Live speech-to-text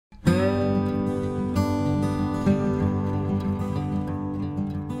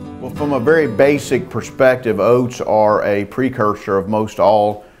From a very basic perspective, oats are a precursor of most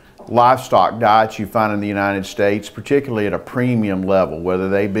all livestock diets you find in the United States, particularly at a premium level, whether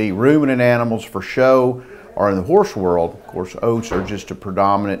they be ruminant animals for show or in the horse world. Of course, oats are just a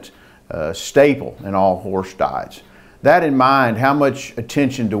predominant staple in all horse diets. That in mind, how much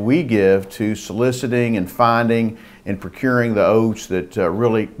attention do we give to soliciting and finding and procuring the oats that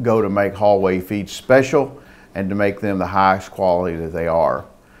really go to make hallway feeds special and to make them the highest quality that they are?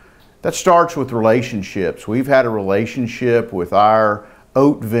 That starts with relationships. We've had a relationship with our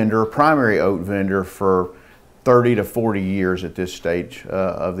oat vendor, primary oat vendor, for 30 to 40 years at this stage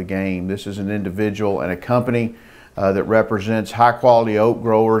of the game. This is an individual and a company that represents high quality oat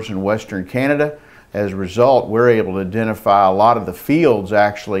growers in Western Canada. As a result, we're able to identify a lot of the fields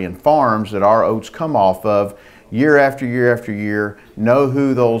actually and farms that our oats come off of year after year after year, know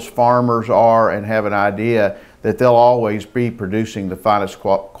who those farmers are, and have an idea that they'll always be producing the finest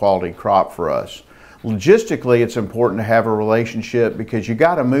quality crop for us. Logistically, it's important to have a relationship because you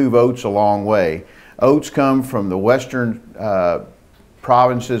got to move oats a long way. Oats come from the western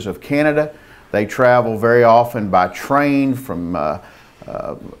provinces of Canada. They travel very often by train from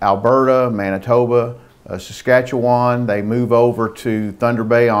Alberta, Manitoba, Saskatchewan. They move over to Thunder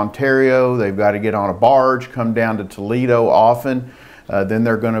Bay, Ontario. They've got to get on a barge, come down to Toledo often. Then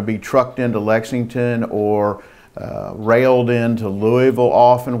they're going to be trucked into Lexington or railed into Louisville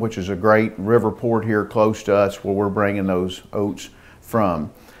often, which is a great river port here close to us where we're bringing those oats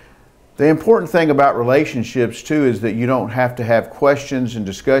from. The important thing about relationships too is that you don't have to have questions and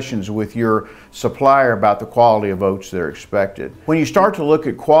discussions with your supplier about the quality of oats that are expected. When you start to look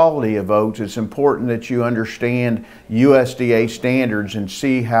at quality of oats, it's important that you understand USDA standards and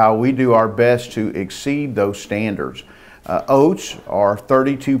see how we do our best to exceed those standards. Oats are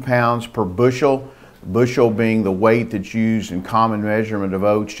 32 pounds per bushel, bushel being the weight that's used in common measurement of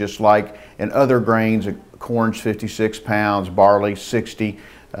oats, just like in other grains. Corn's 56 pounds, barley 60.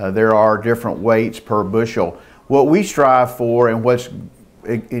 There are different weights per bushel. What we strive for and what's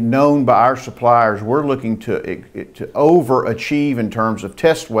known by our suppliers, we're looking to overachieve in terms of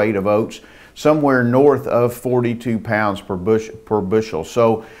test weight of oats, somewhere north of 42 pounds per bushel.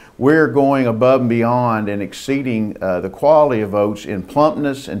 So we're going above and beyond and exceeding the quality of oats in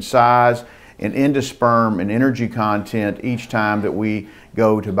plumpness and size and endosperm and energy content each time that we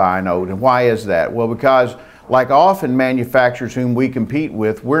go to buy an oat. And why is that? Well, because like often manufacturers whom we compete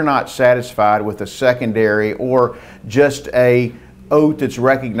with, we're not satisfied with a secondary or just a oat that's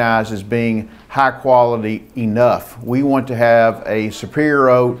recognized as being high quality enough. We want to have a superior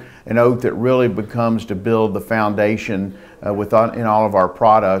oat, an oat that really becomes to build the foundation in all of our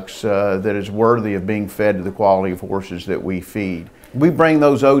products that is worthy of being fed to the quality of horses that we feed. We bring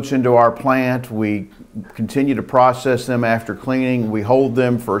those oats into our plant. We continue to process them after cleaning. We hold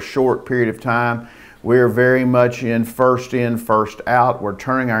them for a short period of time. We're very much in, first out. We're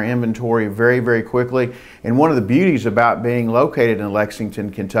turning our inventory very, very quickly. And one of the beauties about being located in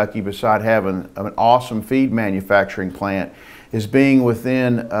Lexington, Kentucky, beside having an awesome feed manufacturing plant, is being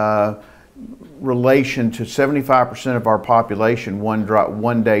within relation to 75% of our population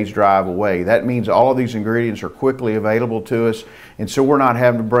one day's drive away. That means all of these ingredients are quickly available to us, and so we're not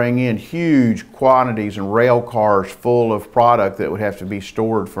having to bring in huge quantities and rail cars full of product that would have to be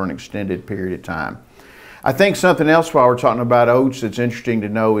stored for an extended period of time. I think something else while we're talking about oats that's interesting to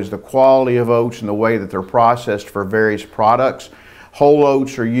know is the quality of oats and the way that they're processed for various products. Whole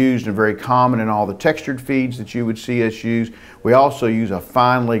oats are used and very common in all the textured feeds that you would see us use. We also use a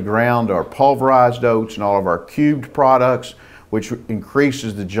finely ground or pulverized oats in all of our cubed products, which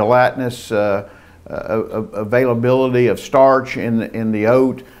increases the gelatinous availability of starch in the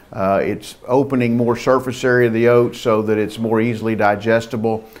oat. It's opening more surface area of the oat so that it's more easily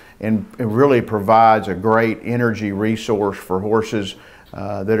digestible, and it really provides a great energy resource for horses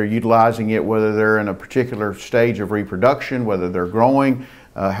that are utilizing it, whether they're in a particular stage of reproduction, whether they're growing,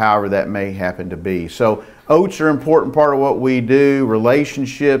 however that may happen to be. So oats are an important part of what we do.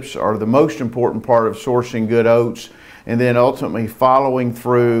 Relationships are the most important part of sourcing good oats, and then ultimately following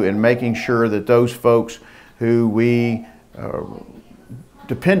through and making sure that those folks who we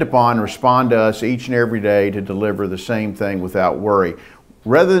depend upon respond to us each and every day to deliver the same thing without worry.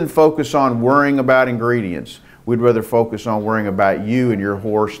 Rather than focus on worrying about ingredients, we'd rather focus on worrying about you and your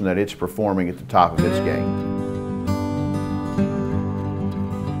horse and that it's performing at the top of its game.